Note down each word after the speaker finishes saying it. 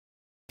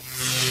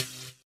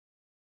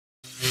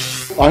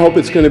I hope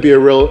it's going to be a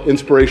real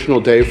inspirational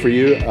day for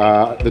you.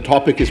 The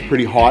topic is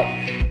pretty hot.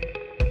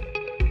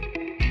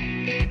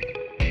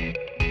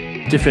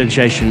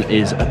 Differentiation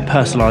is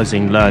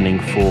personalising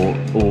learning for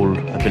all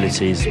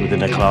abilities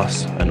within a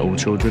class and all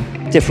children.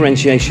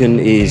 Differentiation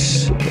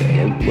is,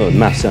 well,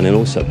 maths and in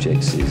all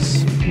subjects,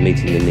 is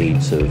meeting the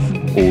needs of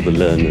all the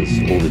learners,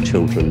 all the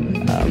children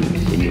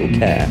in your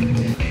care.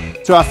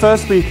 So our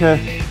first speaker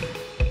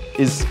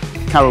is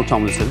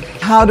Tomlinson.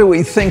 How do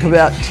we think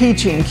about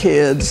teaching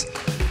kids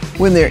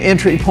when their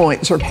entry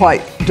points are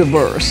quite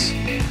diverse?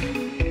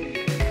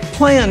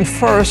 Plan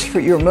first for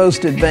your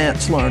most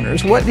advanced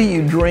learners. What do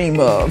you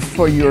dream of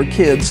for your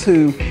kids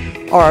who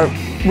are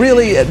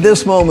really at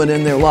this moment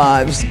in their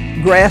lives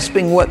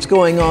grasping what's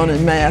going on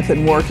in math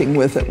and working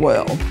with it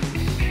well?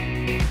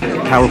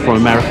 Carol from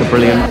America,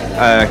 brilliant.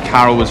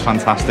 Carol was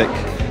fantastic.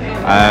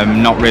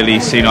 Not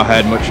really seen or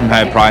heard much from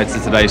her prior to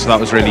today, so that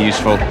was really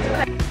useful.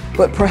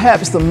 But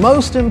perhaps the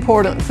most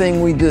important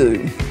thing we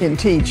do in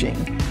teaching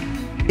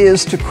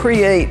is to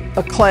create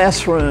a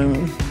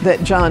classroom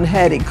that John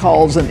Hattie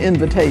calls an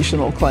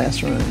invitational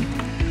classroom.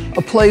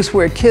 A place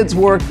where kids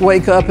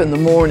wake up in the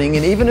morning,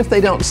 and even if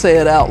they don't say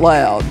it out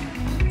loud,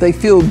 they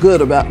feel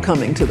good about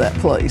coming to that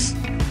place.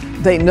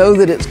 They know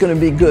that it's going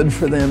to be good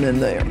for them in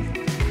there.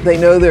 They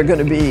know they're going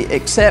to be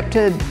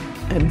accepted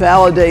and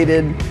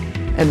validated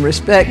and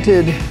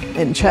respected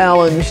and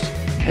challenged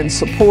and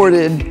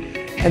supported,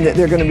 and that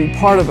they're going to be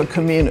part of a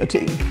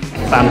community.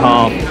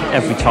 Banhar,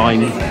 every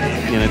time,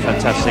 you know,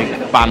 fantastic.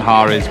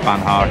 Banhar is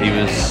Banhar. He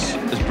was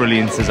as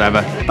brilliant as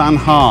ever.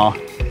 Banhar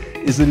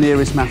is the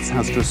nearest maths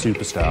has to a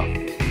superstar.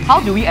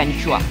 How do we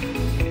ensure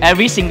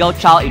every single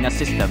child in a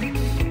system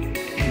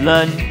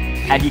learn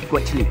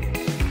adequately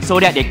so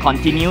that they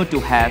continue to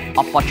have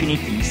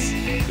opportunities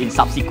in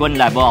subsequent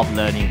level of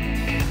learning?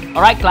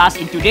 Alright class,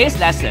 in today's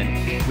lesson,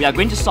 we are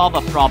going to solve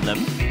a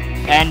problem,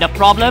 and the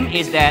problem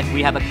is that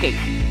we have a cake.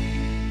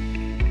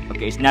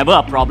 Okay, it's never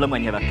a problem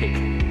when you have a cake.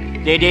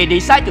 They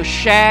decide to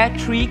share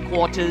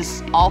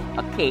 3/4 of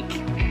a cake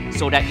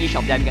so that each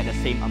of them get the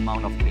same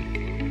amount of cake.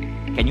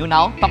 Can you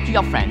now talk to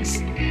your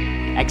friends,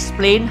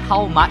 explain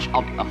how much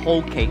of a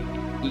whole cake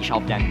each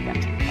of them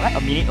get? Alright, a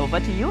minute over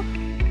to you.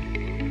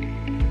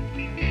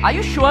 Are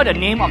you sure the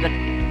name of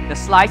the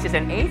slice is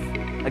an eighth?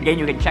 Again,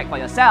 you can check for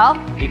yourself.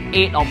 If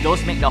 8 of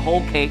those make the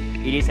whole cake,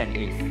 it is an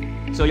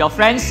eighth. So your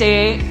friends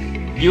say,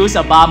 use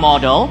a bar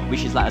model,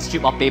 which is like a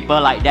strip of paper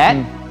like that,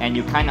 and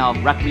you kind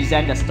of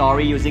represent the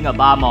story using a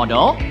bar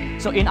model.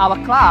 So in our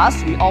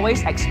class, we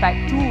always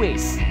expect 2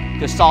 ways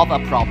to solve a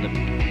problem.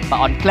 But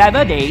on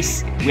clever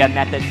days, we are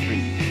method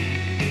free.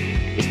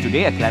 Is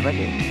today a clever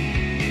day?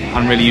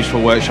 And really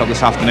useful workshop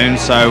this afternoon,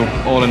 so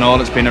all in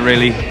all, it's been a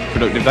really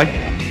productive day.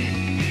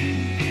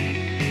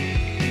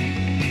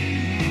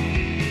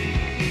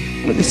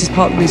 But this is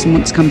part of the reason I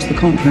want to come to the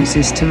conference,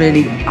 is to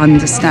really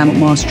understand what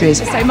mastery is.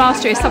 So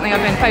mastery is something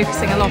I've been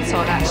focusing a lot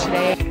on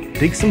actually.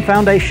 Dig some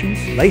foundations,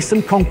 lay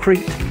some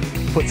concrete,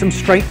 put some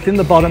strength in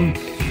the bottom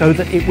so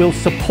that it will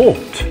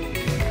support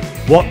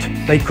what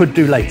they could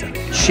do later.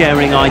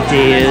 Sharing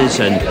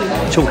ideas and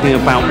talking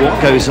about what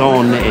goes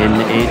on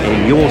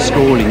in your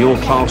school, in your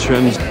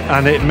classrooms.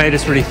 And it made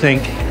us really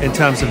think in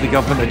terms of the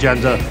government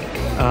agenda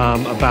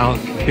about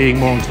being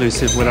more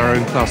inclusive with our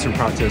own classroom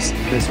practice.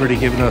 It's really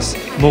given us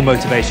more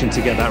motivation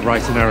to get that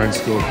right in our own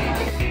school.